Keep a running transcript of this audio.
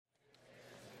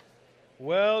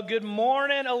Well, good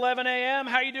morning, 11 a.m.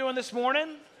 How you doing this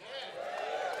morning?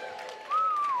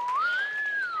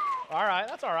 All right,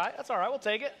 that's all right. We'll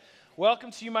take it.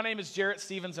 Welcome to you. My name is Jarrett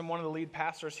Stevens. I'm one of the lead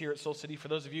pastors here at Soul City. For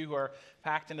those of you who are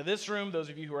packed into this room, those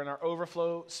of you who are in our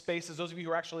overflow spaces, those of you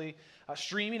who are actually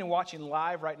streaming and watching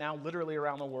live right now, literally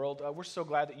around the world, we're so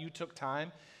glad that you took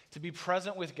time to be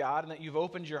present with God and that you've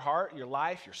opened your heart, your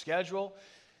life, your schedule,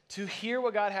 to hear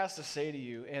what God has to say to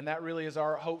you. And that really is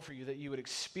our hope for you, that you would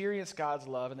experience God's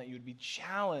love and that you would be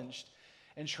challenged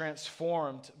and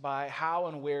transformed by how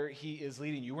and where He is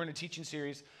leading you. We're in a teaching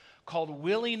series called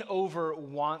Willing Over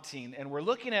Wanting. And we're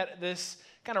looking at this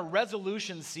kind of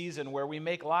resolution season where we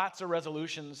make lots of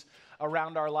resolutions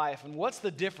around our life. And what's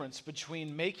the difference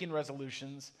between making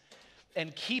resolutions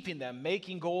and keeping them,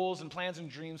 making goals and plans and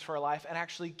dreams for our life and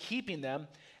actually keeping them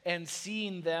and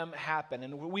seeing them happen?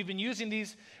 And we've been using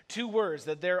these two words,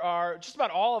 that there are, just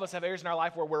about all of us have areas in our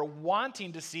life where we're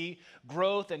wanting to see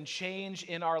growth and change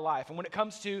in our life. And when it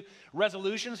comes to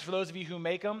resolutions, for those of you who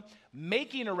make them,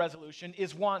 making a resolution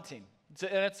is wanting.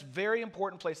 And that's a very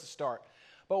important place to start.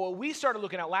 But what we started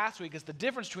looking at last week is the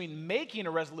difference between making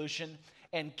a resolution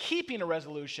and keeping a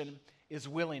resolution is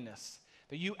willingness.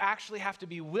 That you actually have to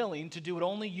be willing to do what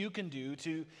only you can do,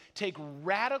 to take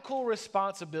radical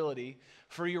responsibility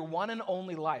for your one and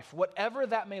only life, whatever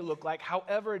that may look like,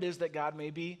 however it is that God may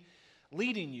be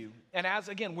leading you. And as,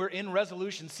 again, we're in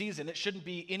resolution season, it shouldn't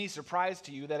be any surprise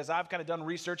to you that as I've kind of done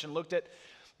research and looked at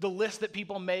the list that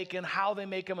people make and how they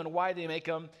make them and why they make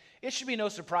them, it should be no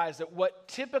surprise that what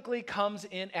typically comes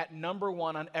in at number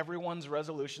one on everyone's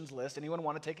resolutions list, anyone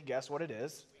want to take a guess what it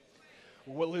is?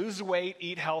 We'll lose weight,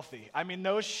 eat healthy. I mean,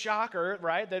 no shocker,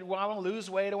 right? That well, I want to lose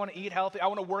weight, I want to eat healthy, I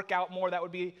want to work out more. That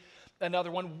would be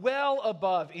another one. Well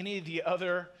above any of the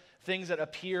other things that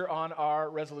appear on our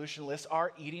resolution list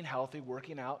are eating healthy,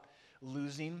 working out,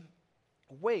 losing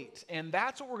weight. And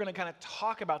that's what we're going to kind of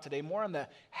talk about today, more on the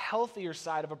healthier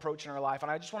side of approaching our life.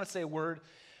 And I just want to say a word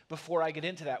before I get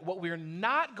into that. What we're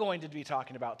not going to be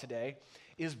talking about today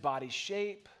is body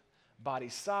shape, body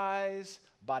size,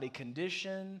 body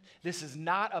condition. This is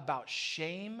not about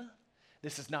shame.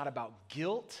 This is not about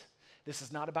guilt. This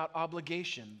is not about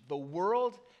obligation. The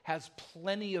world has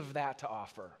plenty of that to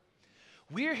offer.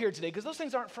 We're here today because those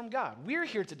things aren't from God. We're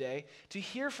here today to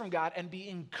hear from God and be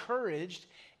encouraged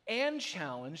and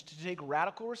challenged to take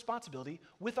radical responsibility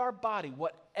with our body,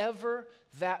 whatever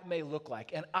that may look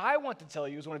like. And I want to tell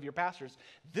you, as one of your pastors,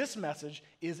 this message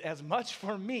is as much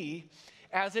for me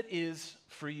as it is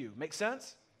for you. Make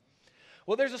sense?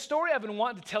 Well, there's a story I've been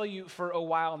wanting to tell you for a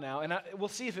while now, and we'll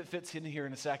see if it fits in here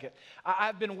in a second.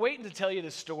 I've been waiting to tell you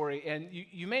this story, and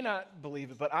you may not believe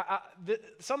it, but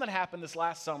something happened this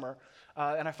last summer,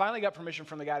 and I finally got permission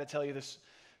from the guy to tell you this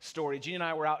story. Jean and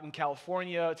I were out in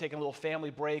California taking a little family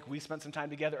break. We spent some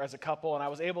time together as a couple, and I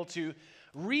was able to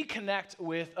reconnect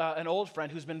with an old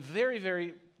friend who's been very,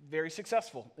 very, very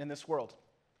successful in this world.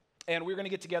 And we were going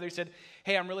to get together. He said,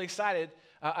 hey, I'm really excited.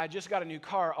 I just got a new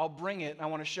car. I'll bring it, and I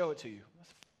want to show it to you.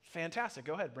 That's fantastic.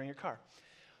 Go ahead, bring your car.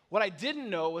 What I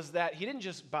didn't know was that he didn't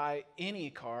just buy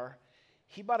any car.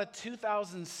 He bought a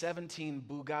 2017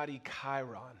 Bugatti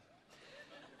Chiron.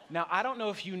 Now, I don't know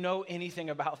if you know anything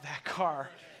about that car.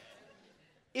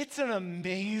 It's an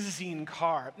amazing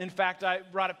car. In fact, I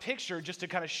brought a picture just to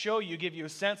kind of show you, give you a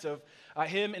sense of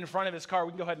him in front of his car.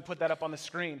 We can go ahead and put that up on the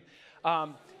screen.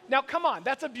 Now, come on,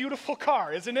 that's a beautiful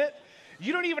car, isn't it?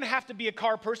 You don't even have to be a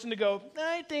car person to go,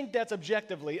 I think that's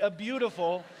objectively a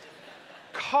beautiful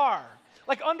car.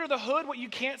 Like under the hood, what you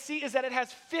can't see is that it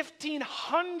has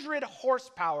 1,500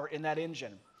 horsepower in that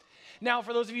engine. Now,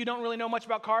 for those of you who don't really know much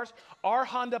about cars, our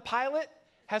Honda Pilot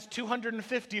has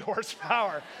 250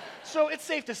 horsepower. So it's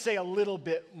safe to say a little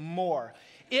bit more.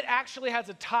 It actually has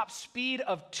a top speed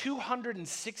of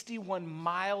 261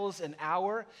 miles an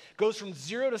hour, goes from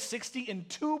 0 to 60 in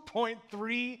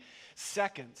 2.3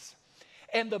 seconds.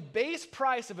 And the base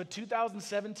price of a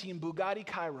 2017 Bugatti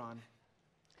Chiron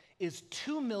is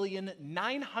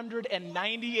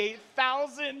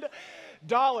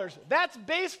 $2,998,000. That's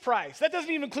base price. That doesn't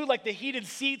even include like the heated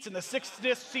seats and the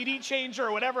 6-disc CD changer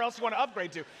or whatever else you want to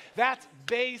upgrade to. That's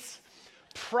base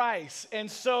price.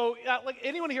 And so, like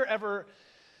anyone here ever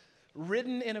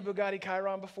ridden in a Bugatti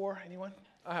Chiron before? Anyone?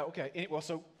 Okay. Well,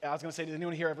 so I was going to say, did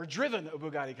anyone here ever driven a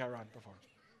Bugatti Chiron before?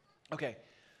 Okay.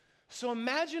 So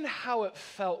imagine how it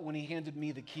felt when he handed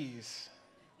me the keys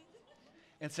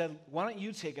and said, why don't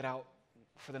you take it out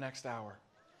for the next hour?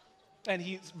 And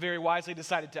he very wisely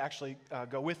decided to actually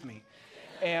go with me.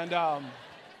 And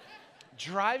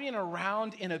driving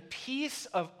around in a piece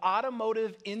of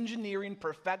automotive engineering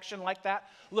perfection like that,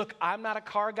 look, I'm not a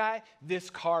car guy. This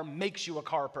car makes you a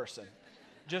car person.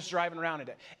 just driving around in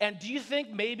it. And do you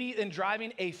think maybe in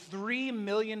driving a $3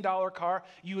 million car,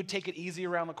 you would take it easy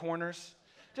around the corners?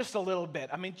 Just a little bit.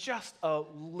 I mean, just a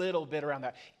little bit around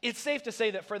that. It's safe to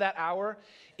say that for that hour,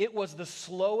 it was the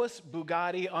slowest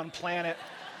Bugatti on planet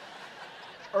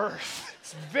Earth.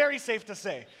 It's very safe to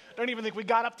say. Don't even think we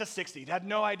got up to 60. Had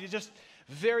no idea. Just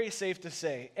very safe to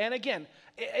say. And again,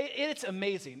 it's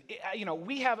amazing.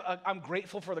 I'm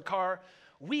grateful for the car.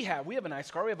 We have a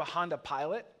nice car. We have a Honda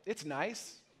Pilot. It's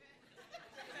nice.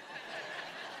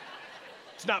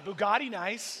 It's not Bugatti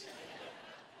nice,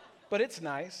 but it's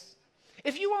nice.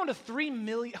 If you owned a $3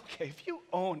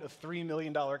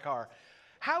 million car,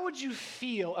 how would you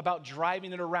feel about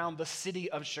driving it around the city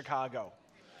of Chicago?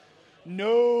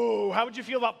 No. How would you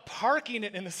feel about parking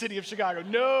it in the city of Chicago?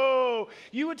 No.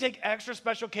 You would take extra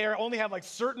special care, only have like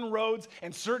certain roads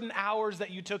and certain hours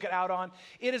that you took it out on.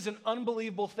 It is an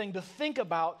unbelievable thing to think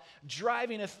about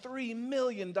driving a $3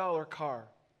 million car.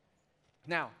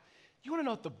 Now, you want to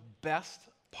know what the best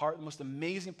part, the most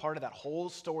amazing part of that whole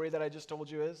story that I just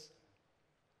told you is?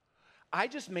 I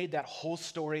just made that whole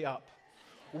story up.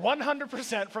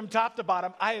 100% from top to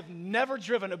bottom. I have never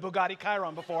driven a Bugatti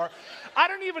Chiron before. I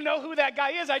don't even know who that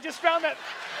guy is. I found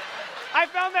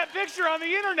that picture on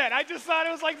the internet. I just thought it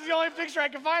was like the only picture I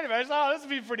could find of it. I just thought, this would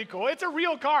be pretty cool. It's a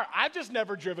real car. I've just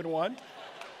never driven one.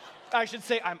 I should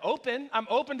say I'm open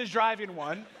to driving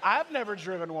one. I've never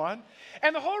driven one.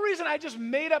 And the whole reason I just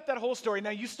made up that whole story,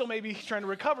 now you still may be trying to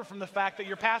recover from the fact that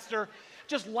your pastor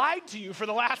just lied to you for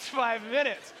the last 5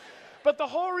 minutes. But the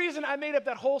whole reason I made up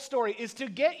that whole story is to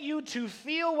get you to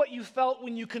feel what you felt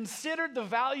when you considered the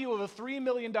value of a $3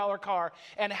 million car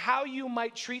and how you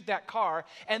might treat that car,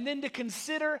 and then to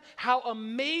consider how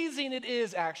amazing it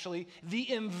is, actually,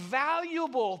 the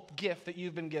invaluable gift that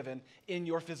you've been given in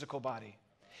your physical body.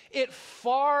 It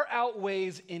far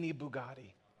outweighs any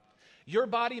Bugatti. Your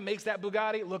body makes that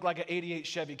Bugatti look like an '88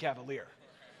 Chevy Cavalier,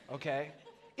 okay?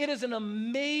 It is an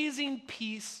amazing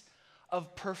piece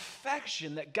of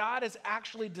perfection that God has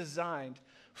actually designed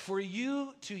for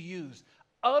you to use.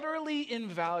 Utterly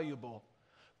invaluable,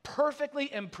 perfectly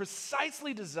and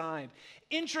precisely designed,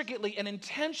 intricately and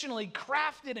intentionally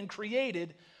crafted and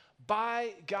created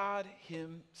by God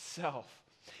Himself.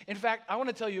 In fact, I want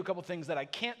to tell you a couple things that I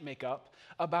can't make up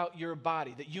about your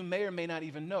body that you may or may not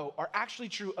even know are actually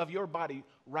true of your body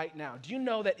right now. Do you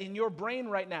know that in your brain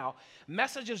right now,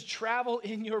 messages travel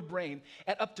in your brain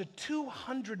at up to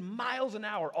 200 miles an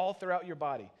hour all throughout your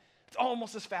body? It's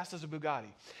almost as fast as a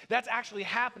Bugatti. That's actually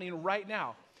happening right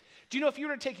now. Do you know if you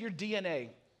were to take your DNA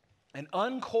and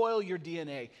uncoil your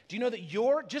DNA, do you know that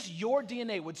your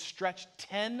DNA would stretch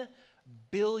 10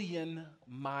 billion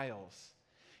miles?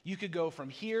 You could go from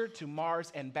here to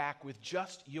Mars and back with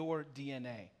just your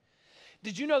DNA.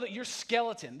 Did you know that your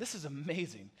skeleton, this is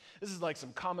amazing. This is like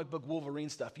some comic book Wolverine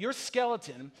stuff. Your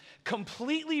skeleton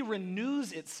completely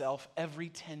renews itself every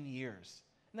 10 years.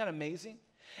 Isn't that amazing?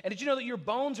 And did you know that your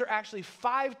bones are actually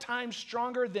 5 times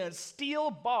stronger than a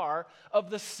steel bar of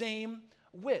the same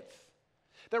width?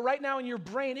 That right now in your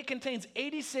brain, it contains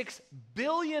 86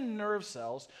 billion nerve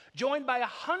cells joined by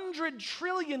 100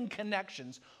 trillion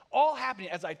connections, all happening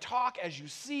as I talk, as you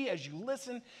see, as you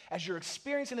listen, as you're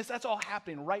experiencing this. That's all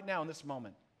happening right now in this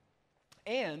moment.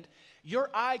 And your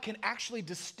eye can actually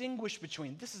distinguish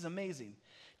between, this is amazing,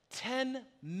 10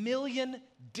 million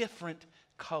different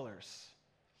colors.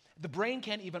 The brain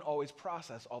can't even always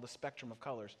process all the spectrum of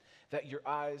colors that your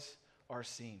eyes are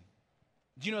seeing.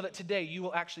 Do you know that today you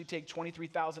will actually take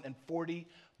 23,040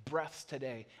 breaths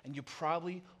today, and you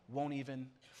probably won't even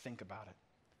think about it?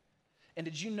 And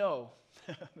did you know,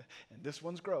 and this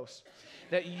one's gross,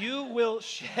 that you will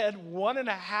shed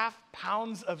 1.5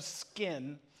 pounds of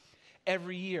skin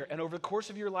every year, and over the course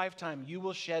of your lifetime, you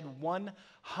will shed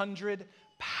 100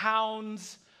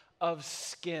 pounds of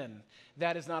skin.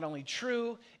 That is not only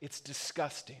true, it's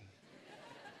disgusting.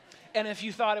 And if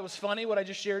you thought it was funny what I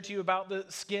just shared to you about the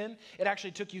skin, it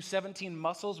actually took you 17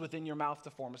 muscles within your mouth to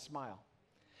form a smile.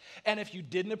 And if you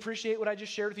didn't appreciate what I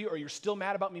just shared with you, or you're still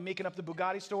mad about me making up the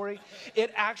Bugatti story,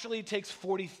 it actually takes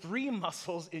 43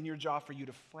 muscles in your jaw for you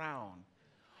to frown.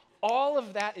 All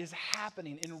of that is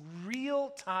happening in real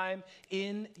time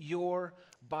in your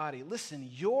body. Listen,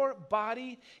 your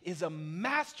body is a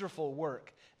masterful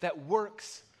work that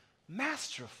works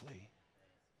masterfully.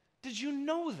 Did you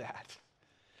know that?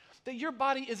 That your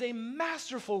body is a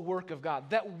masterful work of God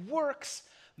that works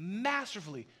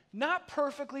masterfully. Not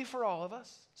perfectly for all of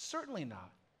us, certainly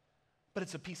not, but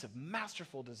it's a piece of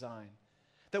masterful design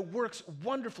that works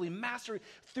wonderfully, masterfully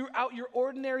throughout your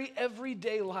ordinary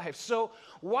everyday life. So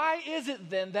why is it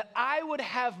then that I would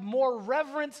have more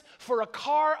reverence for a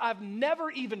car I've never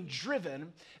even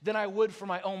driven than I would for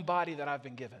my own body that I've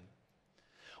been given?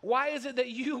 Why is it that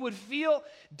you would feel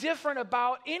different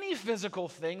about any physical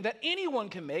thing that anyone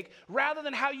can make rather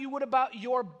than how you would about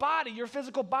your body, your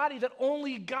physical body that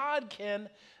only God can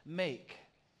make?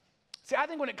 See, I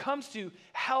think when it comes to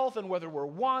health and whether we're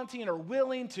wanting or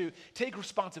willing to take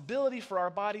responsibility for our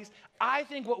bodies, I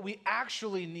think what we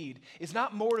actually need is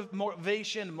not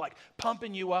motivation, like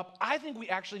pumping you up. I think we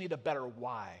actually need a better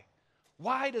why.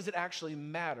 Why does it actually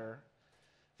matter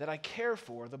that I care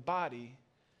for the body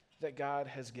that God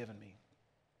has given me?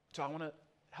 So I want to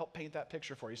help paint that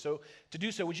picture for you. So to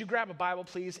do so, would you grab a Bible,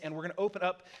 please? And we're going to open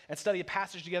up and study a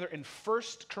passage together in 1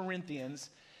 Corinthians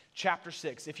chapter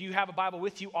 6. If you have a Bible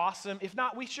with you, awesome. If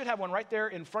not, we should have one right there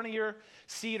in front of your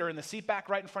seat or in the seat back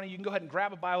right in front of you. You can go ahead and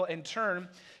grab a Bible and turn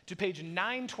to page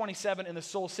 927 in the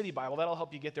Soul City Bible. That'll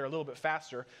help you get there a little bit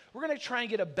faster. We're going to try and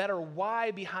get a better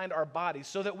why behind our bodies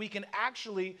so that we can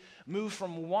actually move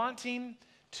from wanting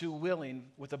to willing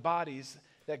with the bodies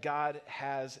that God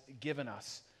has given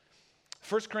us.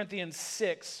 1 Corinthians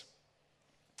 6.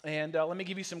 And let me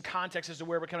give you some context as to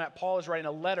where we're coming at. Paul is writing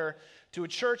a letter to a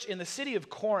church in the city of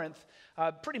Corinth,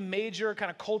 a pretty major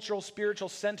kind of cultural, spiritual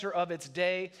center of its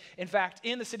day. In fact,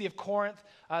 in the city of Corinth,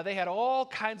 they had all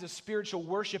kinds of spiritual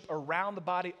worship around the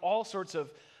body, all sorts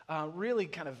of really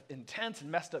kind of intense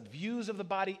and messed up views of the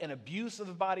body and abuse of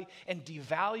the body and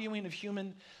devaluing of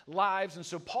human lives. And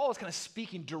so Paul is kind of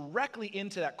speaking directly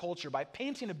into that culture by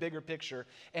painting a bigger picture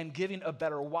and giving a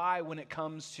better why when it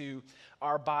comes to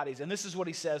our bodies. And this is what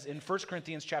he says in 1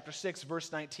 Corinthians chapter 6,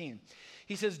 verse 19.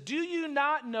 He says, "Do you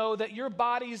not know that your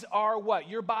bodies are what?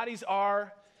 Your bodies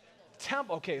are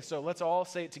temple." Okay, so let's all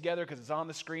say it together because it's on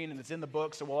the screen and it's in the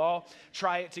book, so we'll all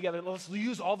try it together. Let's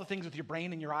use all the things with your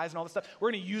brain and your eyes and all this stuff.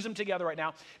 We're going to use them together right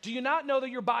now. Do you not know that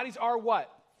your bodies are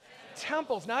what?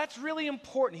 Temples. Now that's really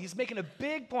important. He's making a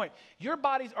big point. Your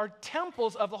bodies are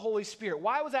temples of the Holy Spirit.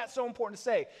 Why was that so important to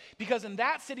say? Because in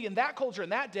that city, in that culture, in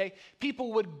that day,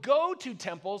 people would go to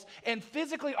temples and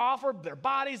physically offer their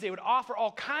bodies. They would offer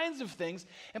all kinds of things.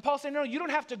 And Paul's saying, no, you don't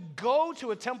have to go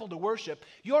to a temple to worship.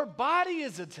 Your body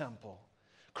is a temple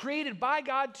created by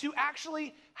God to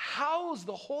actually house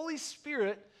the Holy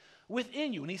Spirit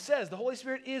within you. And he says, the Holy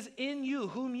Spirit is in you,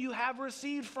 whom you have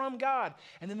received from God.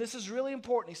 And then this is really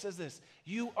important. He says this,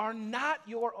 you are not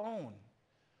your own.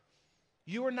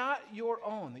 You are not your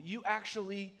own. You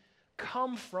actually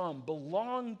come from,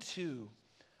 belong to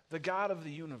the God of the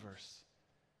universe.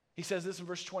 He says this in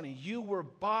verse 20, you were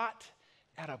bought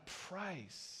at a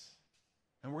price.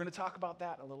 And we're going to talk about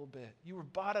that in a little bit. You were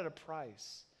bought at a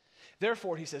price.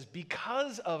 Therefore, he says,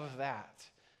 because of that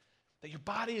your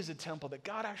body is a temple, that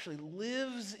God actually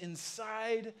lives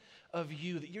inside of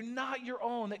you, that you're not your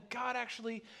own, that God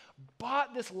actually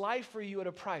bought this life for you at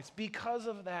a price. Because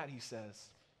of that, he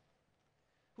says,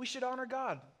 we should honor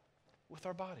God with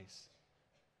our bodies.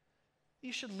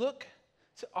 You should look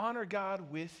to honor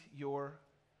God with your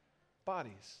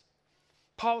bodies.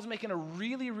 Paul's making a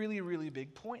really, really, really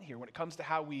big point here when it comes to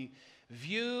how we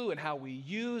view and how we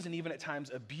use and even at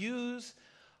times abuse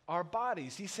our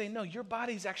bodies. He's saying, no, your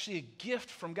body is actually a gift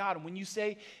from God. And when you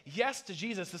say yes to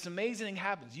Jesus, this amazing thing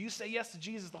happens. You say yes to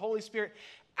Jesus, the Holy Spirit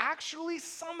actually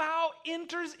somehow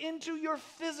enters into your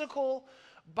physical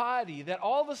body, that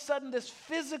all of a sudden this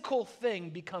physical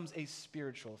thing becomes a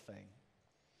spiritual thing.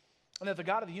 And that the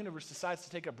God of the universe decides to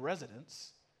take up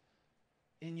residence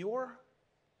in your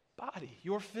body,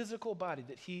 your physical body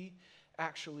that he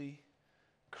actually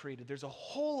created. There's a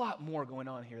whole lot more going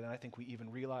on here than I think we even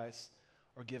realize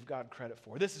or give God credit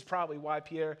for. This is probably why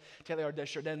Pierre Teilhard de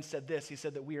Chardin said this. He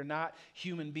said that we are not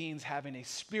human beings having a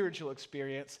spiritual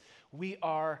experience. We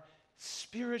are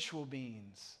spiritual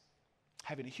beings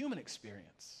having a human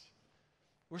experience.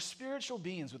 We're spiritual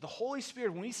beings with the Holy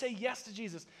Spirit. When we say yes to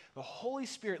Jesus, the Holy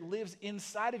Spirit lives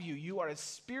inside of you. You are a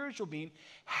spiritual being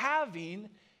having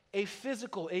a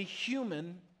physical, a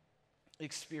human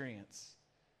experience.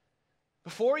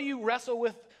 Before you wrestle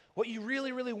with what you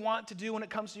really, really want to do when it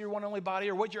comes to your one and only body,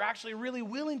 or what you're actually really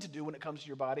willing to do when it comes to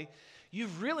your body,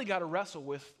 you've really got to wrestle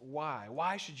with why.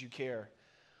 Why should you care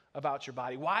about your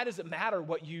body? Why does it matter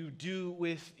what you do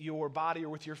with your body or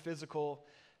with your physical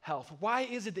health? Why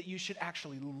is it that you should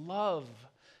actually love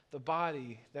the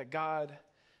body that God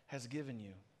has given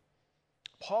you?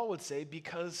 Paul would say,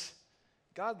 because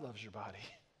God loves your body.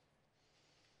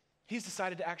 He's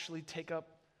decided to actually take up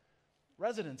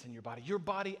residence in your body. Your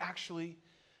body actually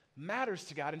matters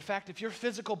to God. In fact, if your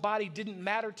physical body didn't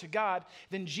matter to God,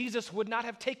 then Jesus would not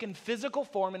have taken physical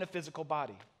form in a physical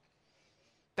body.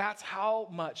 That's how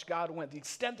much God went, the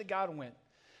extent that God went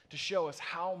to show us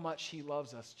how much he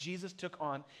loves us. Jesus took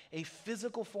on a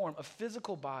physical form, a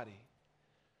physical body.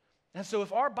 And so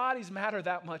if our bodies matter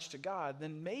that much to God,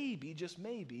 then maybe, just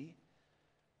maybe,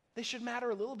 they should matter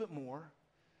a little bit more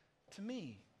to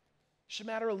me. Should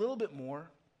matter a little bit more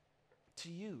to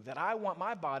you. That I want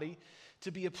my body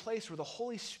to be a place where the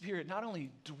Holy Spirit not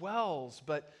only dwells,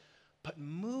 but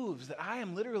moves. That I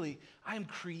am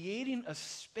creating a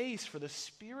space for the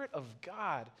Spirit of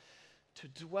God to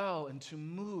dwell and to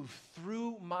move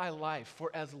through my life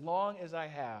for as long as I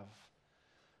have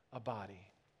a body.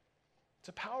 It's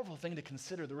a powerful thing to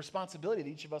consider, the responsibility that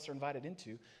each of us are invited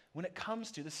into when it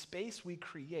comes to the space we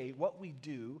create, what we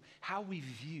do, how we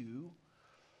view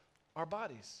our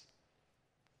bodies.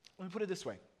 Let me put it this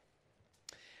way.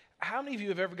 How many of you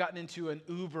have ever gotten into an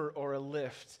Uber or a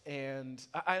Lyft? And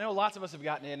I know lots of us have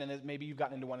gotten in, and maybe you've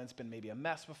gotten into one that's been maybe a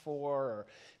mess before, or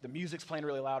the music's playing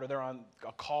really loud, or they're on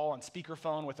a call on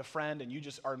speakerphone with a friend, and you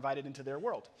just are invited into their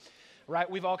world. Right?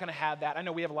 We've all kind of had that. I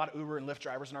know we have a lot of Uber and Lyft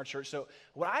drivers in our church. So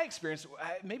what I experienced,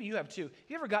 maybe you have too, have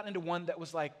you ever gotten into one that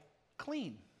was like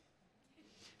clean?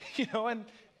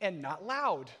 And not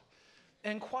loud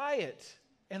and quiet.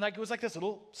 And like it was like this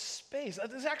little space.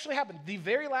 This actually happened. The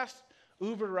very last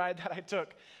Uber ride that I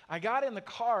took, I got in the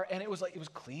car and it was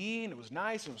clean, it was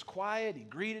nice, it was quiet. He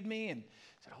greeted me and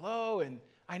said hello. And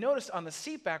I noticed on the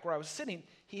seat back where I was sitting,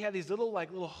 he had these little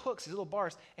hooks, these little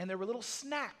bars, and there were little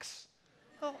snacks.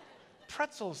 Little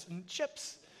pretzels and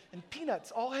chips and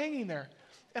peanuts all hanging there.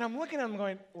 And I'm looking at them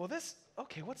going, well,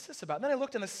 what's this about? And then I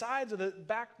looked in the sides of the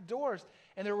back doors,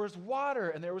 and there was water,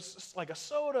 and there was like a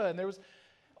soda, and there was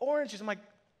oranges.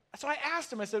 So I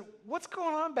asked him, I said, what's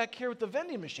going on back here with the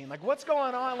vending machine? Like, what's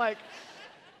going on?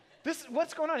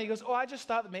 What's going on? He goes, I just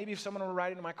thought that maybe if someone were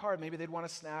riding in my car, maybe they'd want a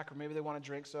snack or maybe they want a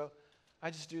drink, so I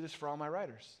just do this for all my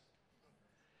riders.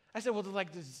 I said, well,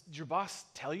 does your boss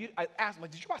tell you? I asked him,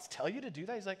 did your boss tell you to do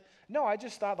that? He's like, no, I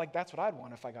just thought that's what I'd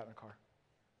want if I got in a car.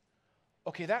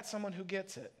 Okay, that's someone who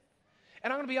gets it.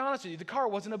 And I'm going to be honest with you, the car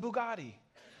wasn't a Bugatti.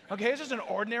 Okay, it's just an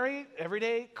ordinary,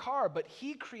 everyday car, but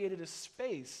he created a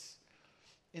space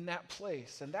in that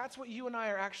place. And that's what you and I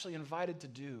are actually invited to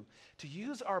do, to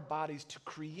use our bodies to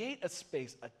create a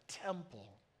space, a temple,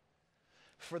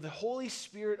 for the Holy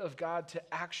Spirit of God to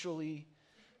actually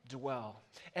dwell.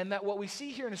 And that what we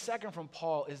see here in a second from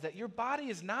Paul is that your body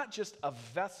is not just a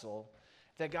vessel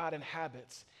that God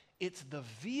inhabits, it's the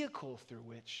vehicle through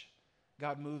which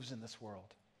God moves in this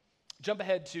world. Jump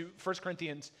ahead to 1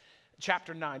 Corinthians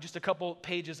chapter 9, just a couple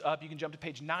pages up. You can jump to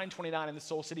page 929 in the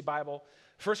Soul City Bible.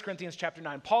 1 Corinthians chapter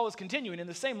 9. Paul is continuing in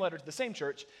the same letter to the same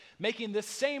church, making this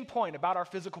same point about our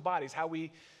physical bodies, how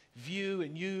we view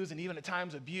and use and even at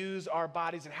times abuse our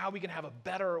bodies, and how we can have a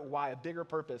better why, a bigger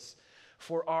purpose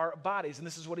for our bodies. And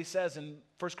this is what he says in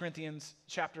 1 Corinthians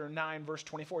chapter 9, verse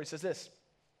 24. He says this.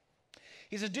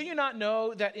 He says, do you not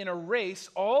know that in a race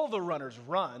all the runners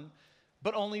run,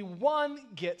 but only one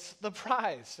gets the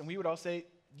prize? And we would all say,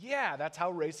 yeah, that's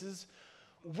how races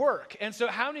work. And so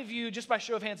how many of you, just by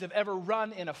show of hands, have ever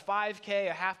run in a 5K,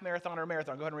 a half marathon, or a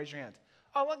marathon? Go ahead and raise your hand.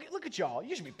 Oh, look at y'all.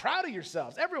 You should be proud of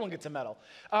yourselves. Everyone gets a medal.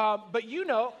 But you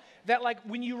know that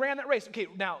when you ran that race, okay,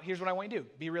 now here's what I want you to do.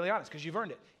 Be really honest, because you've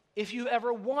earned it. If you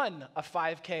ever won a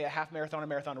 5K, a half marathon, a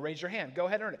marathon, raise your hand. Go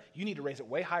ahead and earn it. You need to raise it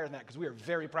way higher than that because we are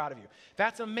very proud of you.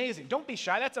 That's amazing. Don't be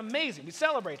shy. That's amazing. We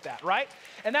celebrate that, right?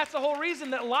 And that's the whole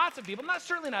reason that lots of people,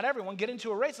 certainly not everyone, get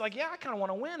into a race like, yeah, I kind of want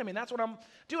to win. I mean, that's what I'm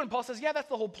doing. Paul says, yeah, that's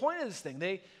the whole point of this thing.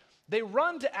 They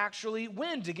run to actually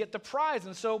win, to get the prize.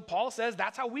 And so Paul says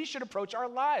that's how we should approach our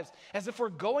lives, as if we're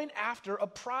going after a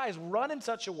prize. Run in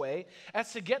such a way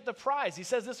as to get the prize. He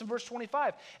says this in verse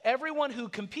 25. Everyone who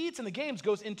competes in the games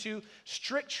goes into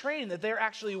strict training, that they're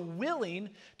actually willing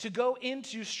to go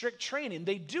into strict training.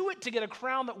 They do it to get a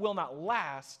crown that will not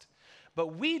last,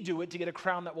 but we do it to get a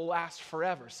crown that will last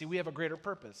forever. See, we have a greater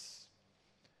purpose.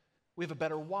 We have a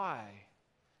better why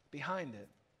behind it.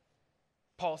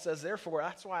 Paul says, therefore,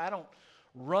 that's why I don't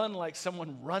run like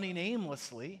someone running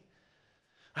aimlessly.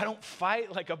 I don't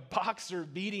fight like a boxer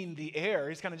beating the air.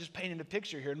 He's kind of just painting a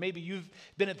picture here. And maybe you've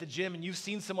been at the gym and you've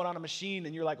seen someone on a machine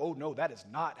and you're like, oh, no, that is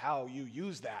not how you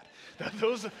use that.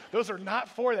 Those are not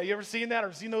for that. You ever seen that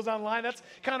or seen those online? That's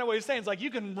kind of what he's saying. It's like you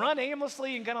can run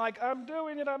aimlessly and kind of like, I'm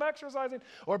doing it, I'm exercising.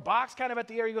 Or box kind of at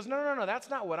the air. He goes, no,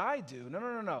 that's not what I do.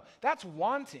 No. That's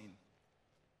wanting.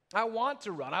 I want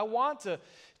to run. I want to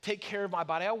take care of my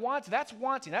body. That's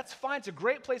wanting. That's fine. It's a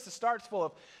great place to start. It's full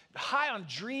of high on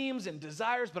dreams and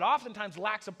desires, but oftentimes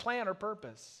lacks a plan or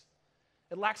purpose.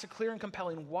 It lacks a clear and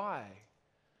compelling why.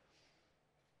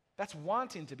 That's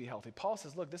wanting to be healthy. Paul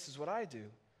says, look, this is what I do.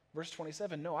 Verse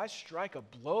 27, no, I strike a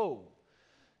blow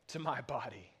to my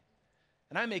body,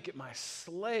 and I make it my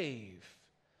slave,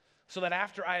 so that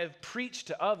after I have preached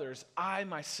to others, I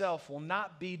myself will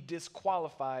not be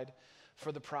disqualified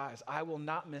for the prize. I will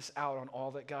not miss out on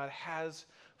all that God has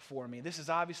for me. This is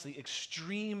obviously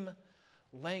extreme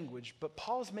language, but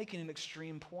Paul's making an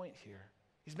extreme point here.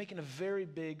 He's making a very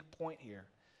big point here.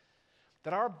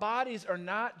 That our bodies are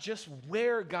not just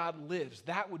where God lives.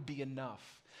 That would be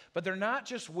enough. But they're not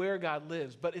just where God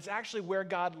lives, but it's actually where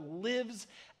God lives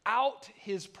out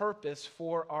his purpose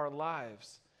for our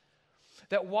lives.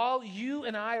 That while you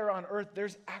and I are on earth,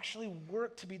 there's actually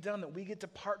work to be done, that we get to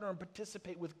partner and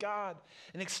participate with God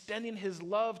in extending his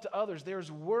love to others.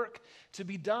 There's work to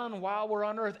be done while we're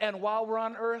on earth. And while we're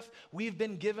on earth, we've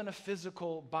been given a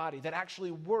physical body that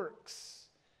actually works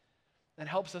and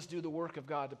helps us do the work of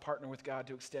God, to partner with God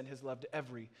to extend his love to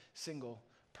every single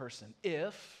person.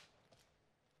 If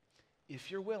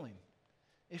you're willing,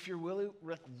 if you're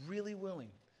really willing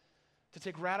to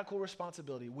take radical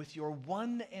responsibility with your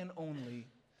one and only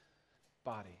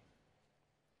body.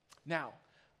 Now,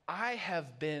 I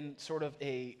have been sort of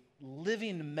a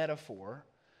living metaphor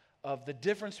of the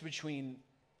difference between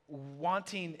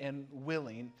wanting and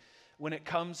willing when it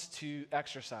comes to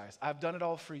exercise. I've done it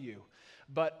all for you,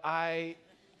 but I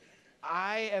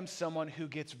am someone who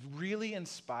gets really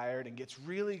inspired and gets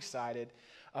really excited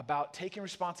about taking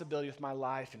responsibility with my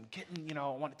life and getting, I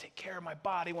want to take care of my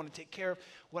body, I want to take care of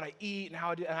what I eat and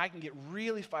how I do, and I can get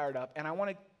really fired up. And I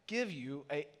want to give you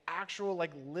an actual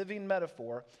living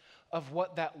metaphor of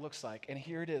what that looks like. And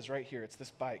here it is right here. It's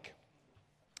this bike.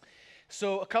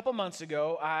 So a couple months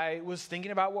ago, I was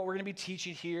thinking about what we're going to be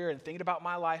teaching here and thinking about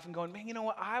my life and going, man, you know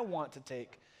what? I want to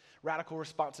take radical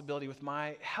responsibility with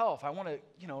my health. I want to,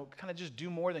 kind of just do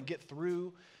more than get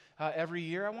through every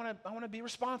year. I want to be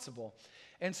responsible.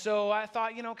 And so I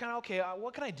thought,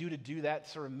 what can I do to do that,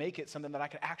 sort of make it something that I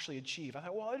could actually achieve? I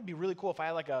thought, well, it'd be really cool if I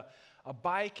had a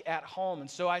bike at home. And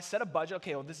so I set a budget.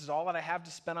 Okay, well, this is all that I have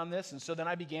to spend on this. And so then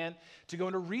I began to go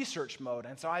into research mode.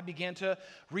 And so I began to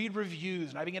read reviews,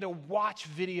 and I began to watch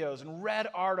videos and read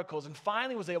articles, and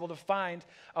finally was able to find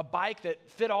a bike that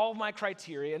fit all of my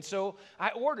criteria. And so I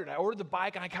ordered the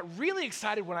bike, and I got really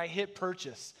excited when I hit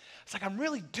purchase. It's like, I'm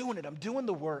really doing it. I'm doing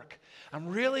the work. I'm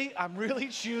really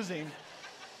choosing.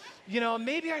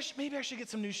 Maybe I should get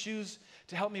some new shoes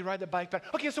to help me ride the bike better.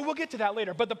 Okay, so we'll get to that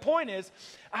later. But the point is,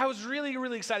 I was really,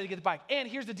 really excited to get the bike. And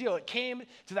here's the deal. It came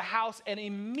to the house, and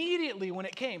immediately when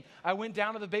it came, I went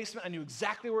down to the basement. I knew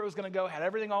exactly where it was going to go, had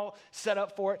everything all set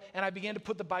up for it, and I began to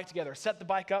put the bike together, set the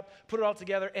bike up, put it all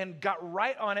together, and got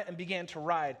right on it and began to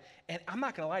ride. And I'm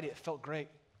not going to lie to you, it felt great.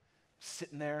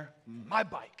 Sitting there, my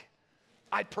bike,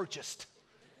 I'd purchased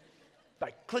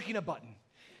by clicking a button.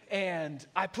 And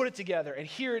I put it together, and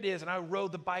here it is. And I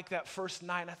rode the bike that first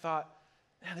night, and I thought,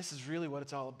 man, this is really what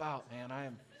it's all about, man.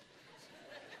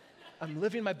 I'm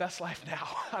living my best life now.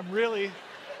 I'm really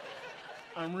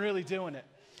doing it.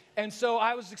 And so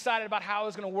I was excited about how I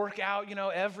was going to work out,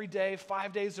 every day,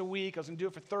 5 days a week. I was going to do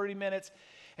it for 30 minutes.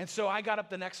 And so I got up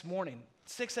the next morning,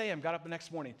 6 a.m., got up the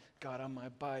next morning, got on my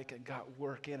bike and got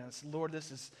working. And I said, Lord,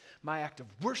 this is my act of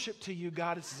worship to you,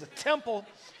 God. This is a temple.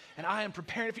 And I am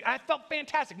preparing. I felt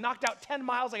fantastic. Knocked out 10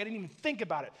 miles. I didn't even think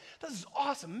about it. This is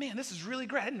awesome. Man, this is really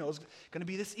great. I didn't know it was going to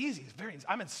be this easy.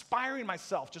 I'm inspiring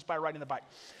myself just by riding the bike.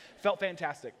 Felt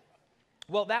fantastic.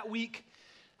 Well, that week,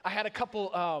 I had a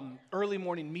couple early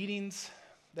morning meetings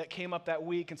that came up that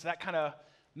week. And so that kind of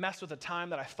messed with the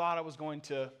time that I thought I was going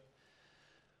to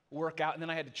work out. And then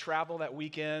I had to travel that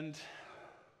weekend.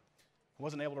 I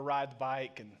wasn't able to ride the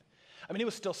bike. And it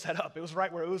was still set up. It was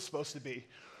right where it was supposed to be.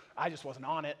 I just wasn't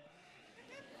on it.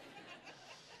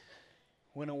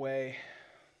 Went away,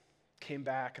 came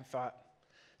back and thought,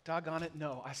 doggone it,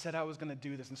 no. I said I was going to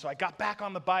do this. And so I got back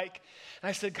on the bike and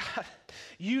I said, God,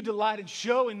 you delight in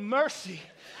showing mercy.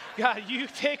 God, you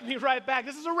take me right back.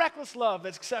 This is a reckless love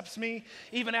that accepts me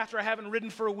even after I haven't ridden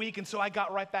for a week. And so I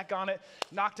got right back on it,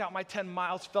 knocked out my 10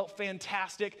 miles, felt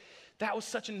fantastic. That was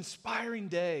such an inspiring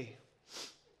day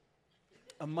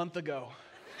a month ago.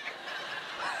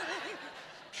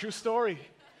 True story.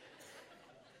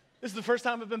 This is the first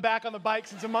time I've been back on the bike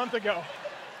since a month ago.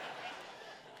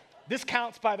 This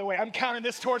counts, by the way. I'm counting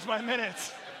this towards my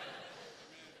minutes.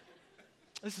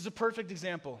 This is a perfect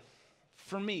example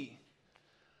for me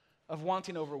of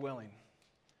wanting over willing.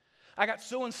 I got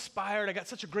so inspired. I got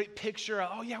such a great picture.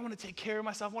 I want to take care of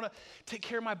myself. I want to take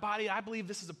care of my body. I believe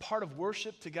this is a part of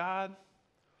worship to God.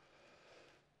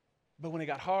 But when it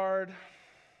got hard,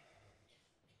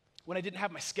 when I didn't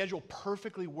have my schedule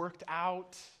perfectly worked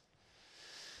out,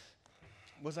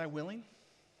 was I willing?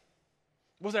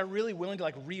 Was I really willing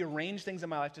to rearrange things in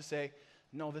my life to say,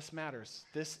 no, this matters.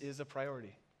 This is a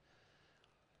priority?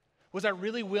 Was I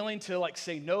really willing to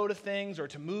say no to things or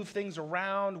to move things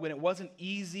around when it wasn't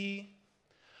easy?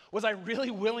 Was I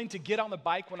really willing to get on the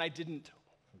bike when I didn't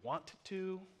want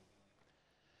to?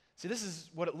 See, this is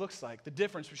what it looks like, the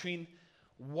difference between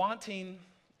wanting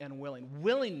and willing.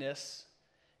 Willingness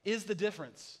is the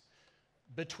difference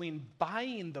between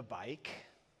buying the bike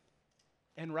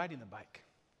and riding the bike.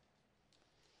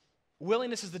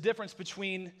 Willingness is the difference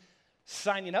between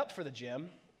signing up for the gym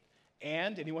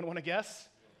and, anyone want to guess?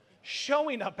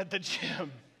 Showing up at the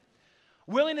gym.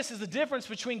 Willingness is the difference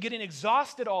between getting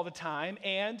exhausted all the time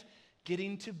and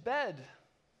getting to bed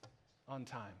on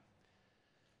time.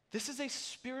 This is a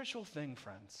spiritual thing,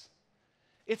 friends.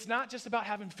 It's not just about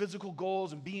having physical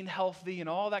goals and being healthy and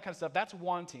all that kind of stuff. That's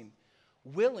wanting.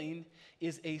 Willing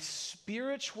is a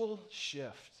spiritual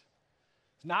shift.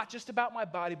 It's not just about my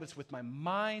body, but it's with my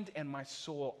mind and my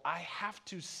soul. I have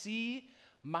to see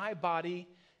my body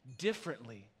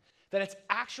differently. That it's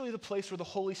actually the place where the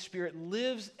Holy Spirit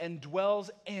lives and dwells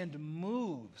and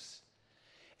moves.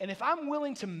 And if I'm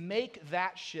willing to make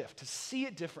that shift, to see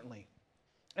it differently,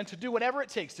 and to do whatever it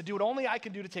takes, to do what only I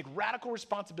can do to take radical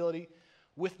responsibility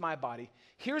with my body,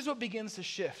 here's what begins to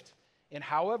shift in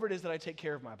however it is that I take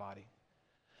care of my body.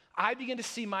 I begin to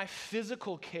see my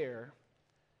physical care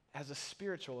as a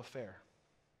spiritual affair.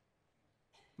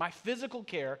 My physical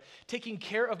care, taking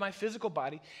care of my physical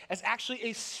body, as actually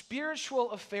a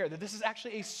spiritual affair, that this is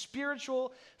actually a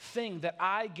spiritual thing that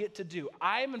I get to do.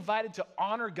 I am invited to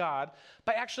honor God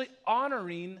by actually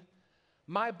honoring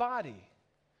my body.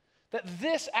 That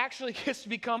this actually gets to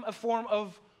become a form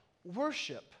of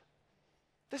worship.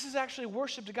 This is actually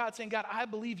worship to God, saying, God, I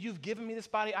believe you've given me this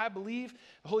body. I believe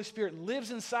the Holy Spirit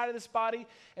lives inside of this body.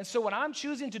 And so when I'm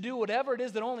choosing to do whatever it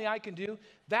is that only I can do,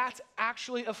 that's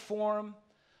actually a form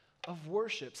of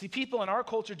worship. See, people in our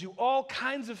culture do all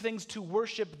kinds of things to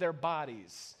worship their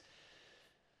bodies.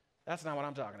 That's not what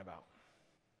I'm talking about.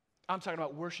 I'm talking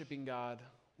about worshiping God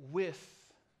with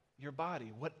your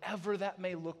body, whatever that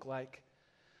may look like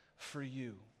for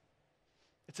you.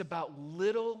 It's about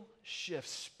little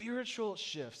shifts, spiritual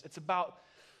shifts. It's about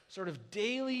sort of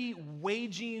daily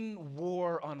waging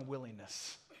war on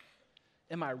willingness.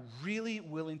 Am I really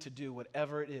willing to do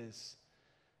whatever it is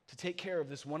to take care of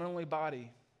this one and only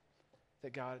body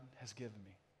that God has given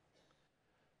me?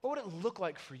 What would it look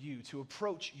like for you to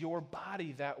approach your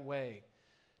body that way,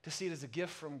 to see it as a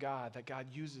gift from God that God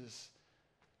uses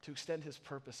to extend his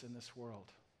purpose in this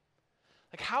world?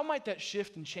 How might that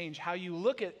shift and change how you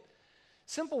look at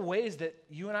simple ways that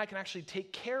you and I can actually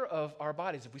take care of our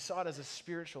bodies if we saw it as a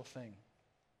spiritual thing?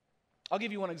 I'll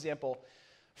give you one example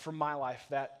from my life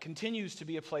that continues to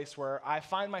be a place where I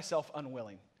find myself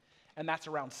unwilling, and that's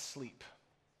around sleep.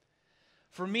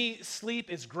 For me, sleep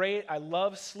is great. I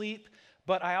love sleep,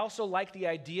 but I also like the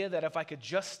idea that if I could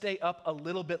just stay up a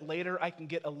little bit later, I can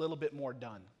get a little bit more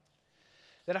done.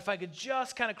 That if I could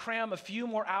just kind of cram a few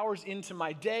more hours into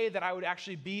my day, that I would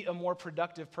actually be a more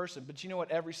productive person. But you know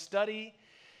what every study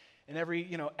and every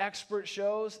expert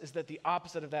shows is that the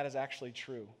opposite of that is actually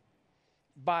true.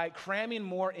 By cramming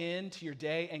more into your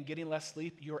day and getting less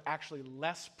sleep, you're actually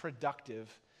less productive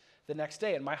the next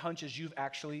day. And my hunch is you've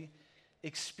actually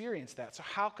experienced that. So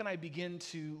how can I begin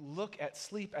to look at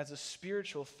sleep as a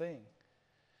spiritual thing?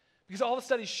 Because all the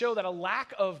studies show that a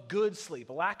lack of good sleep,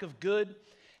 a lack of good,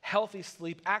 healthy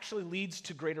sleep actually leads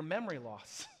to greater memory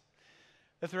loss.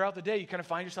 That throughout the day, you kind of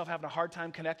find yourself having a hard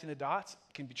time connecting the dots.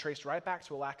 It can be traced right back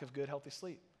to a lack of good, healthy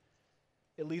sleep.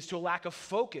 It leads to a lack of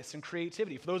focus and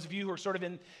creativity. For those of you who are sort of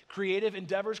in creative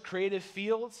endeavors, creative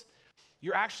fields,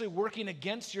 you're actually working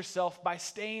against yourself by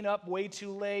staying up way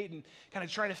too late and kind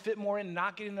of trying to fit more in and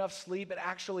not getting enough sleep. It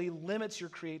actually limits your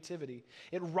creativity.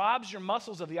 It robs your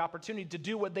muscles of the opportunity to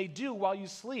do what they do while you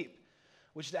sleep,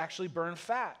 which is to actually burn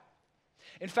fat.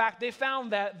 In fact, they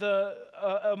found that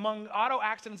among auto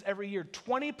accidents every year,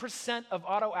 20% of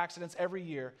auto accidents every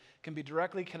year can be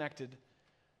directly connected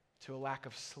to a lack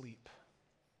of sleep.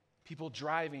 People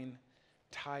driving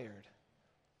tired.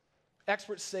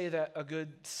 Experts say that a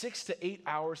good 6 to 8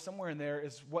 hours, somewhere in there,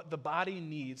 is what the body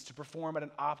needs to perform at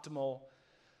an optimal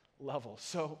level.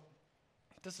 So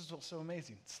this is what's so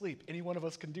amazing. Sleep. Any one of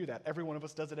us can do that. Every one of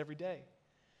us does it every day.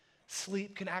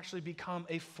 Sleep can actually become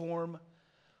a form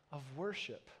of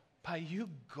worship. By you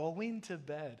going to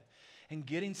bed and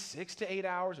getting 6 to 8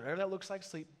 hours, whatever that looks like,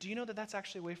 sleep, do you know that that's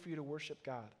actually a way for you to worship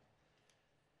God?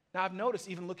 Now, I've noticed,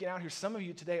 even looking out here, some of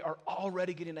you today are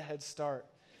already getting a head start.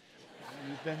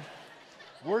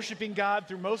 worshiping God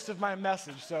through most of my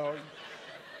message, so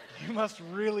you must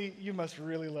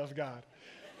really love God.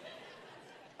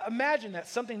 Imagine that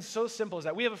something so simple as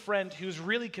that. We have a friend who's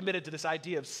really committed to this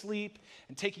idea of sleep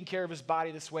and taking care of his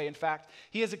body this way. In fact,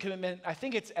 he has a commitment, I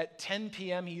think it's at 10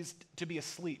 p.m. he's to be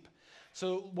asleep.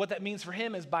 So what that means for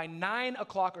him is by 9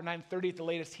 o'clock or 9:30 at the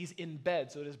latest, he's in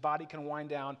bed so that his body can wind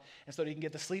down and so that he can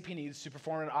get the sleep he needs to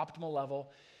perform at an optimal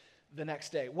level the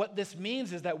next day. What this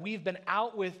means is that we've been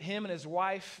out with him and his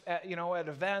wife at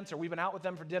events, or we've been out with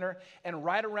them for dinner, and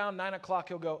right around 9 o'clock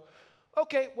he'll go,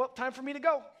 okay, well, time for me to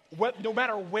go. No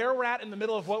matter where we're at in the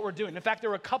middle of what we're doing. In fact, there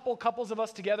were a couples of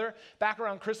us together back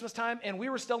around Christmas time, and we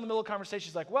were still in the middle of conversation.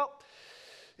 He's like, well,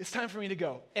 it's time for me to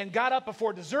go. And got up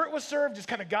before dessert was served, just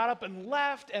kind of got up and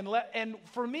left. And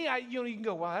for me, you can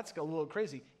go, wow, that's a little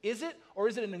crazy. Is it? Or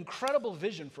is it an incredible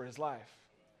vision for his life?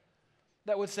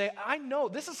 That would say, I know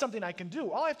this is something I can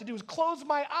do. All I have to do is close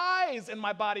my eyes and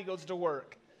my body goes to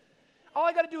work. All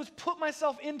I got to do is put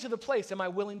myself into the place. Am I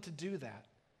willing to do that?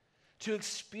 To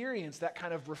experience that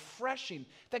kind of refreshing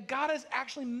that God has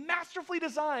actually masterfully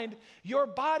designed your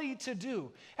body to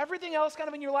do. Everything else kind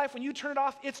of in your life, when you turn it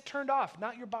off, it's turned off,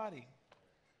 not your body.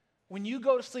 When you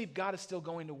go to sleep, God is still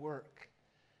going to work.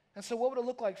 And so what would it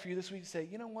look like for you this week to say,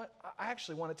 you know what, I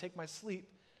actually want to take my sleep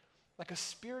like a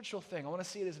spiritual thing. I want to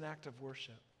see it as an act of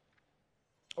worship.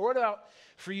 Or what about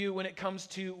for you when it comes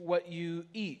to what you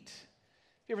eat?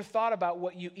 Have you ever thought about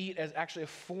what you eat as actually a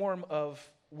form of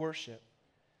worship?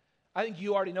 I think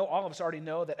you already know, all of us already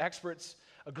know, that experts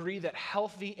agree that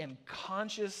healthy and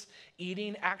conscious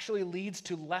eating actually leads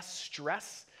to less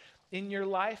stress in your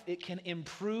life. It can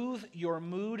improve your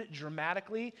mood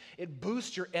dramatically. It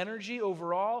boosts your energy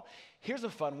overall. Here's a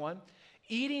fun one.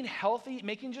 Eating healthy,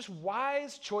 making just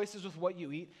wise choices with what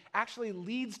you eat, actually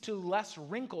leads to less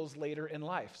wrinkles later in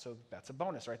life. So that's a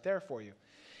bonus right there for you.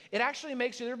 It actually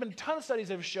makes you, there have been a ton of studies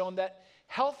that have shown that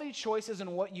healthy choices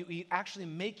in what you eat actually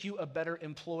make you a better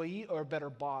employee or a better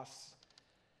boss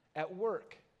at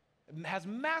work. It has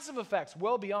massive effects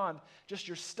well beyond just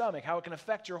your stomach, how it can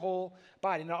affect your whole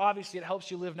body. Now, obviously, it helps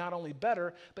you live not only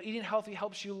better, but eating healthy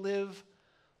helps you live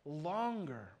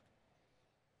longer.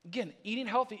 Again, eating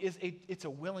healthy it's a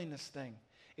willingness thing.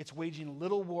 It's waging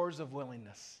little wars of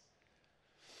willingness.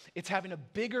 It's having a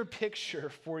bigger picture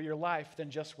for your life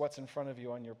than just what's in front of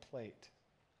you on your plate.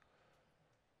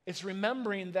 It's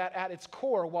remembering that at its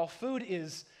core, while food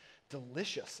is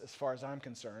delicious as far as I'm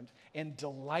concerned, and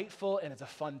delightful, and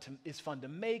it's fun to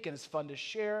make, and it's fun to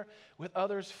share with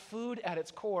others, food at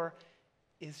its core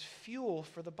is fuel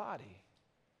for the body.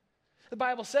 The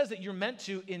Bible says that you're meant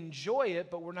to enjoy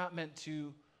it, but we're not meant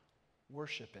to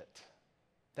worship it.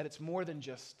 That it's more than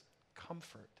just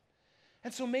comfort.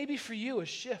 And so maybe for you, a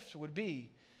shift would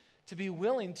be to be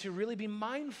willing to really be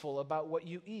mindful about what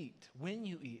you eat, when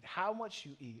you eat, how much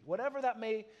you eat, whatever that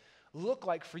may look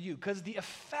like for you. Because the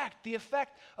effect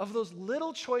of those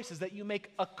little choices that you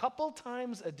make a couple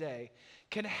times a day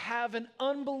can have an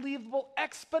unbelievable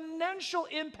exponential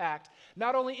impact,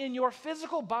 not only in your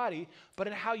physical body, but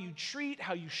in how you treat,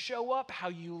 how you show up, how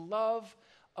you love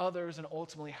others, and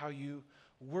ultimately how you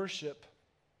worship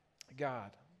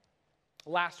God.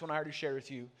 Last one I already shared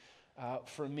with you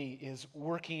for me is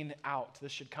working out.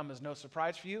 This should come as no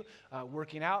surprise for you.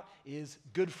 Working out is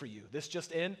good for you. This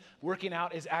just in, working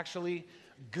out is actually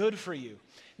good for you.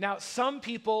 Now, some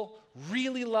people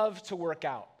really love to work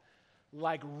out.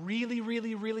 Like really,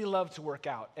 really, really love to work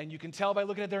out. And you can tell by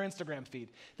looking at their Instagram feed.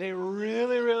 They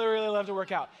really, really, really love to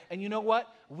work out. And you know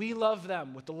what? We love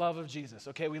them with the love of Jesus,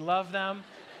 okay? We love them.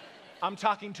 I'm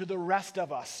talking to the rest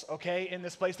of us, okay, in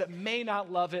this place that may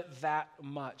not love it that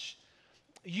much.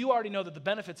 You already know that the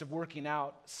benefits of working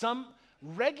out, some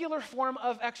regular form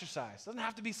of exercise, doesn't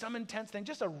have to be some intense thing,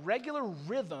 just a regular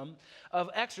rhythm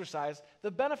of exercise, the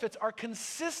benefits are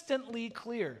consistently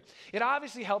clear. It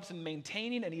obviously helps in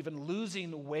maintaining and even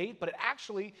losing weight, but it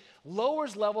actually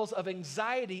lowers levels of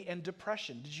anxiety and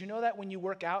depression. Did you know that when you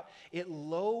work out, it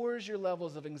lowers your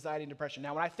levels of anxiety and depression?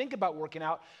 Now, when I think about working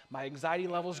out, my anxiety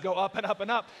levels go up and up and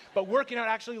up, but working out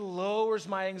actually lowers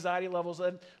my anxiety levels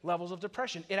and levels of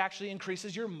depression. It actually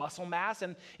increases your muscle mass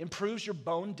and improves your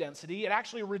bone density. It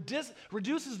actually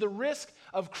reduces the risk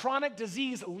of chronic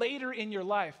disease later in your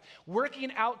life.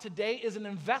 Working out today is an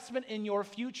investment in your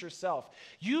future self.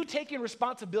 You taking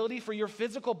responsibility for your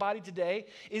physical body today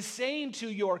is saying to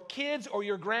your kids or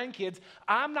your grandkids,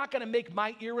 I'm not going to make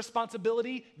my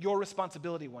irresponsibility your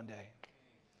responsibility one day.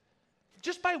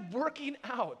 Just by working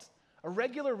out, a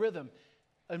regular rhythm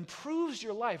improves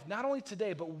your life, not only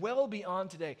today, but well beyond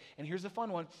today. And here's the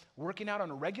fun one. Working out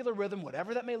on a regular rhythm,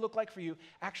 whatever that may look like for you,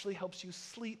 actually helps you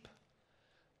sleep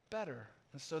better.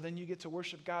 And so then you get to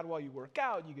worship God while you work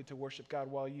out. You get to worship God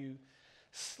while you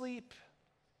sleep.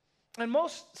 And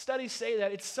most studies say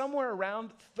that it's somewhere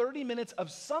around 30 minutes of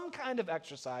some kind of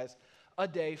exercise a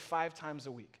day, 5 times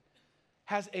a week.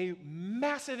 Has a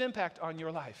massive impact on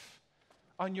your life,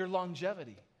 on your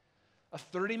longevity. A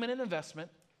 30-minute investment,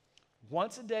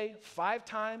 once a day, 5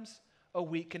 times a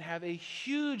week, can have a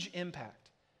huge impact.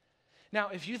 Now,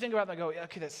 if you think about that and go,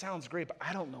 okay, that sounds great, but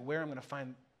I don't know where I'm going to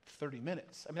find 30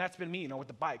 minutes. I mean, that's been me, with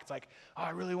the bike. It's like, oh,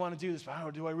 I really want to do this, but I don't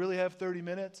know, do I really have 30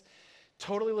 minutes?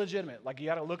 Totally legitimate. Like, you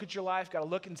got to look at your life, got to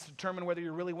look and determine whether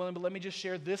you're really willing. But let me just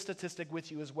share this statistic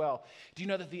with you as well. Do you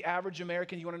know that the average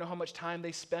American, you want to know how much time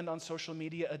they spend on social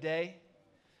media a day?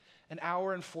 1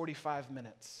 hour and 45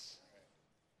 minutes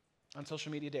on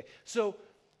social media a day. So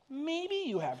maybe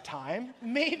you have time.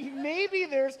 Maybe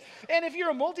there's, and if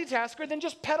you're a multitasker, then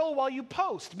just pedal while you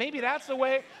post. Maybe that's the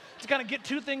way to kind of get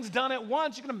 2 things done at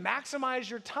once. You're going to maximize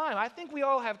your time. I think we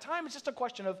all have time. It's just a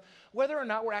question of whether or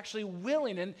not we're actually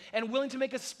willing and willing to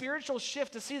make a spiritual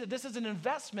shift to see that this is an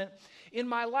investment in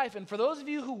my life. And for those of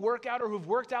you who work out or who've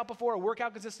worked out before or work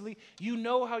out consistently, you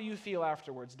know how you feel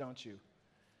afterwards, don't you?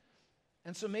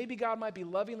 And so maybe God might be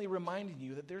lovingly reminding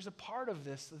you that there's a part of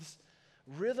this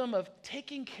rhythm of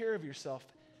taking care of yourself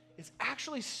is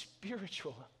actually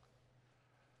spiritual.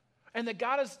 And that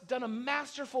God has done a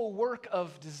masterful work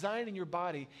of designing your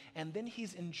body, and then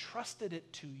he's entrusted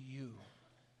it to you.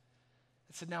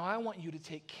 And said, now I want you to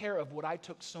take care of what I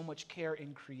took so much care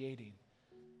in creating.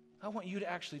 I want you to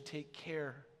actually take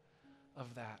care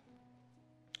of that.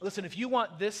 Listen, if you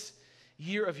want this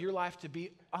year of your life to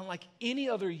be unlike any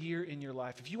other year in your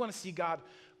life, if you want to see God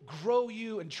grow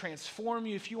you and transform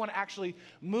you, if you want to actually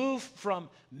move from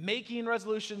making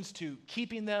resolutions to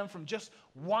keeping them, from just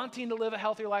wanting to live a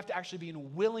healthier life to actually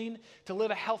being willing to live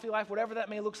a healthy life, whatever that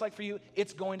may look like for you,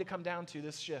 it's going to come down to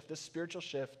this shift, this spiritual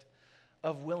shift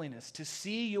of willingness to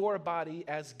see your body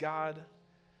as God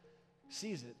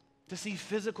sees it, to see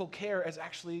physical care as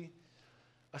actually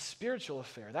a spiritual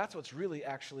affair. That's what's really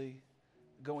actually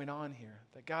going on here,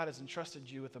 that God has entrusted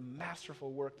you with a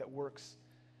masterful work that works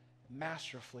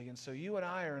masterfully. And so you and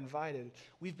I are invited.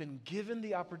 We've been given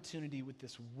the opportunity with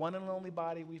this one and only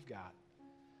body we've got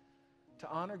to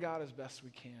honor God as best we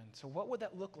can. So what would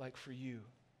that look like for you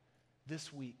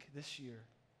this week, this year?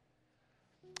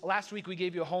 Last week we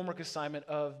gave you a homework assignment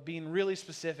of being really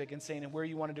specific and saying where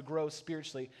you wanted to grow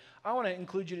spiritually. I want to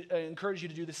encourage you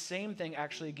to do the same thing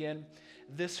actually again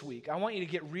this week. I want you to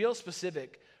get real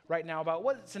specific right now about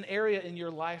what's an area in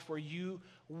your life where you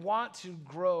want to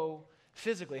grow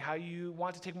physically, how you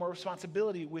want to take more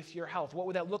responsibility with your health. What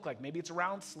would that look like? Maybe it's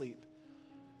around sleep.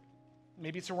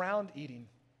 Maybe it's around eating.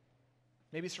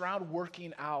 Maybe it's around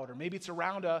working out, or maybe it's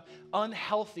around an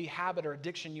unhealthy habit or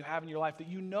addiction you have in your life that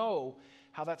you know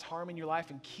how that's harming your life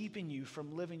and keeping you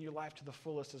from living your life to the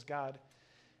fullest as God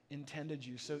intended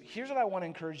you. So here's what I want to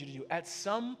encourage you to do. At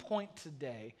some point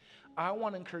today, I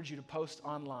want to encourage you to post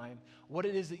online what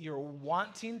it is that you're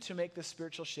wanting to make this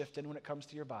spiritual shift in when it comes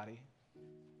to your body,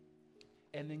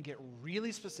 and then get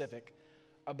really specific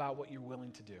about what you're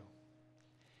willing to do.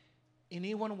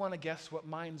 Anyone want to guess what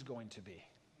mine's going to be?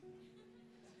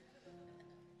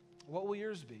 What will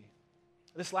yours be?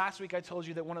 This last week I told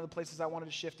you that one of the places I wanted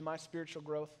to shift in my spiritual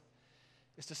growth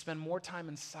is to spend more time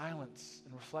in silence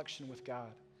and reflection with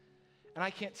God. And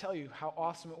I can't tell you how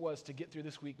awesome it was to get through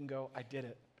this week and go, I did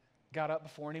it. Got up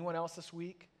before anyone else this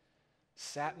week,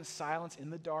 sat in silence in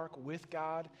the dark with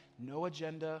God, no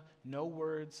agenda, no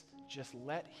words, just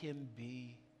let him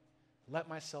be. Let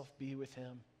myself be with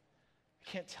him. I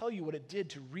can't tell you what it did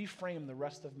to reframe the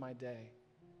rest of my day.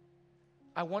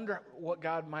 I wonder what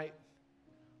God might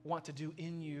want to do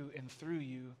in you and through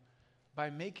you by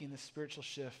making this spiritual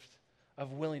shift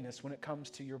of willingness when it comes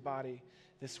to your body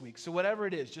this week. So whatever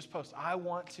it is, just post, I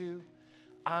want to,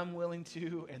 I'm willing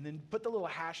to, and then put the little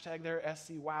hashtag there,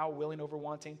 SCWOW, willing over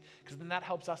wanting, because then that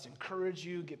helps us encourage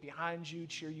you, get behind you,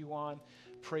 cheer you on,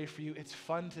 pray for you. It's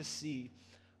fun to see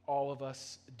all of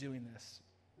us doing this.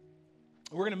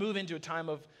 We're going to move into a time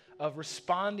of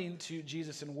responding to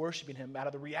Jesus and worshiping him out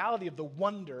of the reality of the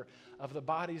wonder of the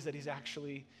bodies that he's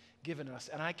actually given us.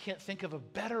 And I can't think of a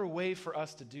better way for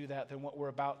us to do that than what we're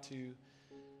about to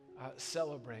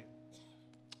celebrate.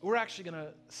 We're actually going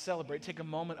to celebrate, take a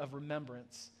moment of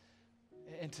remembrance,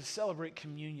 and to celebrate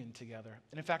communion together.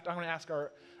 And in fact, I'm going to ask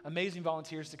our amazing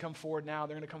volunteers to come forward now.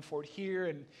 They're going to come forward here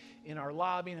and in our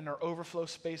lobby and in our overflow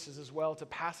spaces as well to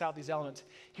pass out these elements.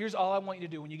 Here's all I want you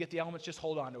to do. When you get the elements, just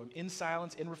hold on to them. In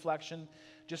silence, in reflection,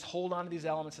 just hold on to these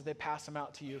elements as they pass them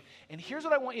out to you. And here's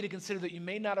what I want you to consider that you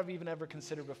may not have even ever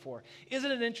considered before. Isn't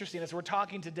it interesting as we're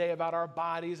talking today about our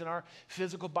bodies and our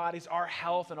physical bodies, our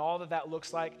health and all that that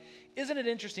looks like? Isn't it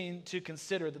interesting to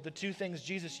consider that the two things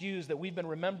Jesus used that we've been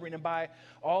remembering and by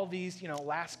all these,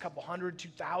 last couple 100,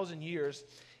 2,000 years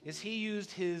is he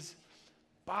used his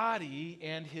body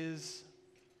and his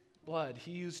blood.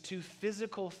 He used two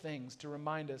physical things to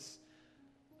remind us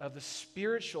of the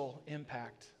spiritual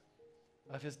impact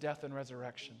of his death and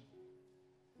resurrection.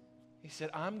 He said,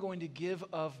 I'm going to give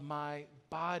of my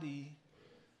body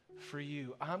for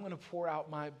you. I'm going to pour out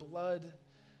my blood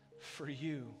for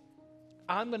you.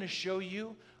 I'm going to show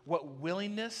you what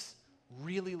willingness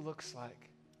really looks like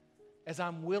as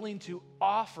I'm willing to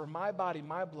offer my body,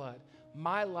 my blood,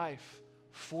 my life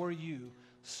for you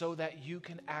so that you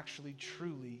can actually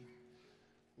truly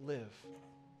live.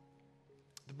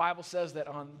 The Bible says that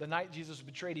on the night Jesus was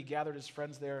betrayed, he gathered his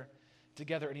friends there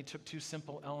together and he took two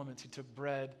simple elements. He took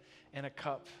bread and a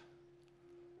cup.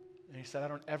 And he said, I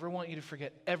don't ever want you to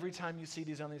forget every time you see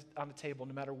these on the table,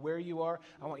 no matter where you are,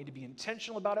 I want you to be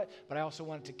intentional about it, but I also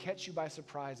want it to catch you by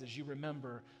surprise as you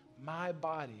remember my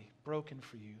body broken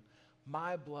for you,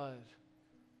 my blood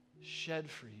shed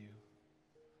for you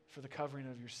for the covering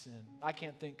of your sin. I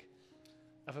can't think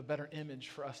of a better image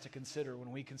for us to consider when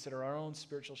we consider our own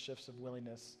spiritual shifts of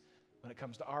willingness when it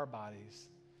comes to our bodies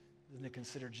than to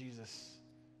consider Jesus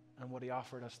and what he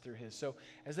offered us through his. So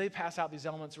as they pass out these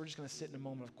elements, we're just going to sit in a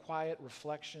moment of quiet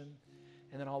reflection,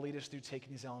 and then I'll lead us through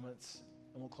taking these elements,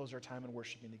 and we'll close our time in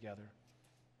worshiping together.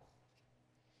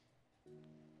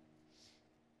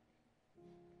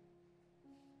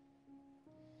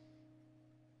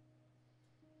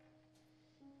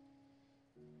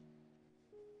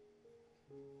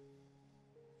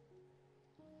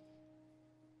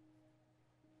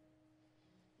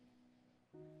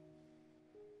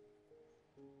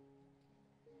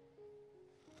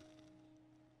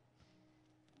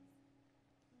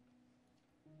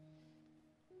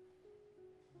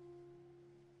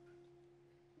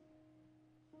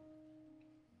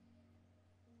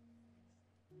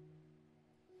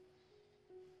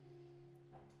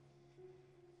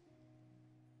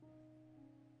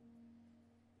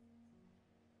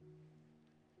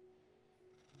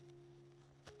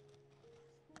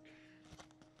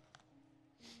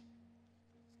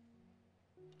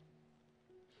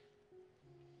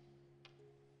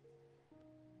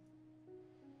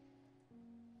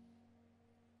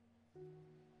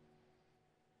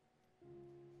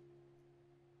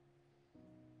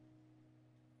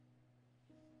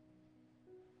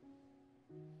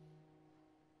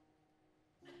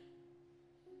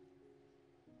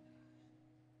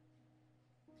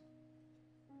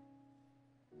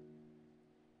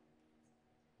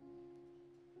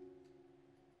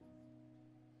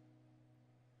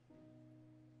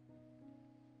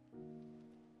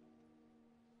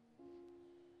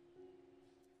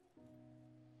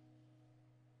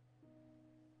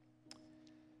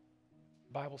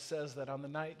 The Bible says that on the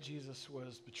night Jesus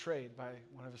was betrayed by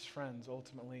one of his friends,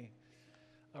 ultimately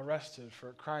arrested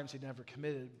for crimes he'd never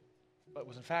committed, but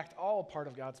was in fact all part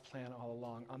of God's plan all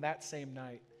along. On that same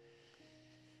night,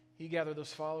 he gathered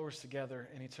those followers together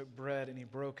and he took bread and he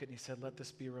broke it and he said, let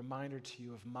this be a reminder to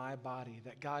you of my body,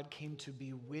 that God came to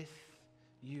be with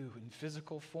you in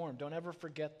physical form. Don't ever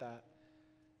forget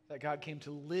that God came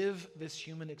to live this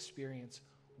human experience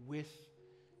with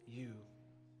you.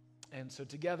 And so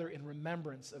together, in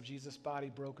remembrance of Jesus'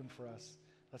 body broken for us,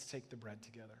 let's take the bread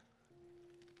together.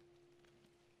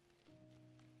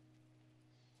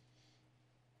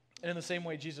 And in the same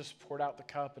way, Jesus poured out the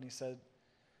cup and he said,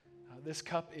 this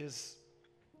cup is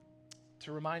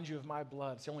to remind you of my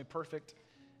blood. It's the only perfect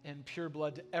and pure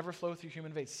blood to ever flow through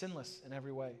human veins, sinless in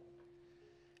every way.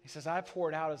 He says, I pour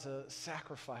it out as a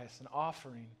sacrifice, an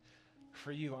offering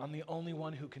for you. I'm the only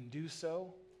one who can do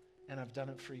so, and I've done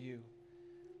it for you.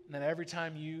 And then every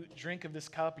time you drink of this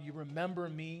cup, you remember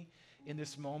me in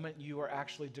this moment, you are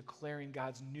actually declaring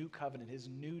God's new covenant, his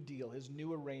new deal, his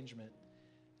new arrangement,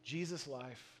 Jesus'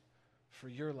 life for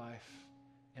your life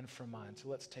and for mine. So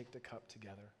let's take the cup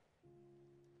together.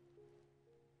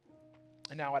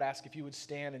 And now I'd ask if you would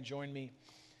stand and join me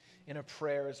in a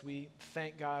prayer as we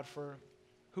thank God for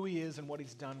who he is and what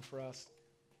he's done for us.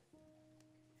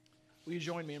 Will you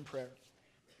join me in prayer?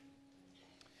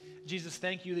 Jesus,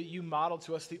 thank you that you modeled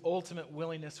to us the ultimate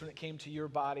willingness when it came to your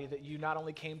body, that you not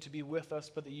only came to be with us,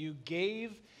 but that you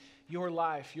gave your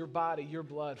life, your body, your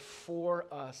blood for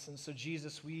us. And so,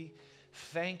 Jesus, we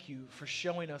thank you for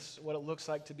showing us what it looks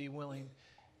like to be willing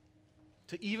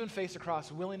to even face a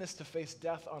cross, willingness to face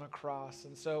death on a cross.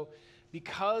 And so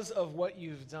Because of what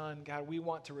you've done, God, we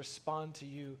want to respond to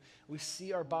you. We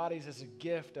see our bodies as a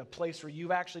gift, a place where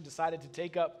you've actually decided to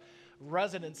take up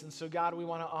residence. And so, God, we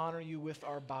want to honor you with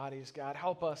our bodies. God,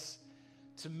 help us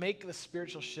to make the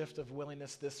spiritual shift of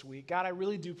willingness this week. God, I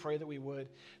really do pray that we would,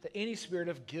 that any spirit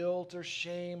of guilt or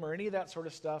shame or any of that sort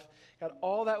of stuff, God,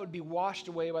 all that would be washed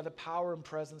away by the power and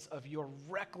presence of your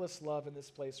reckless love in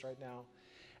this place right now.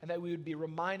 And that we would be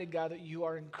reminded, God, that you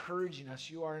are encouraging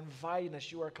us, you are inviting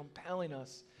us, you are compelling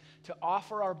us to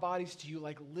offer our bodies to you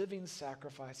like living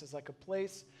sacrifices, like a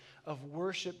place of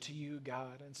worship to you,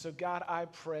 God. And so, God, I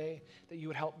pray that you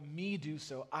would help me do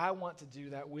so. I want to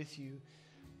do that with you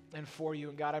and for you.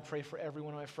 And God, I pray for every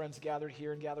one of my friends gathered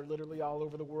here and gathered literally all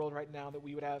over the world right now, that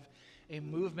we would have a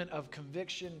movement of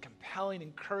conviction, compelling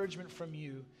encouragement from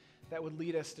you that would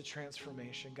lead us to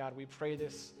transformation. God, we pray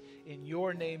this in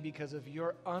your name because of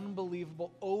your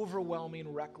unbelievable,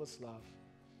 overwhelming, reckless love.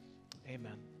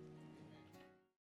 Amen.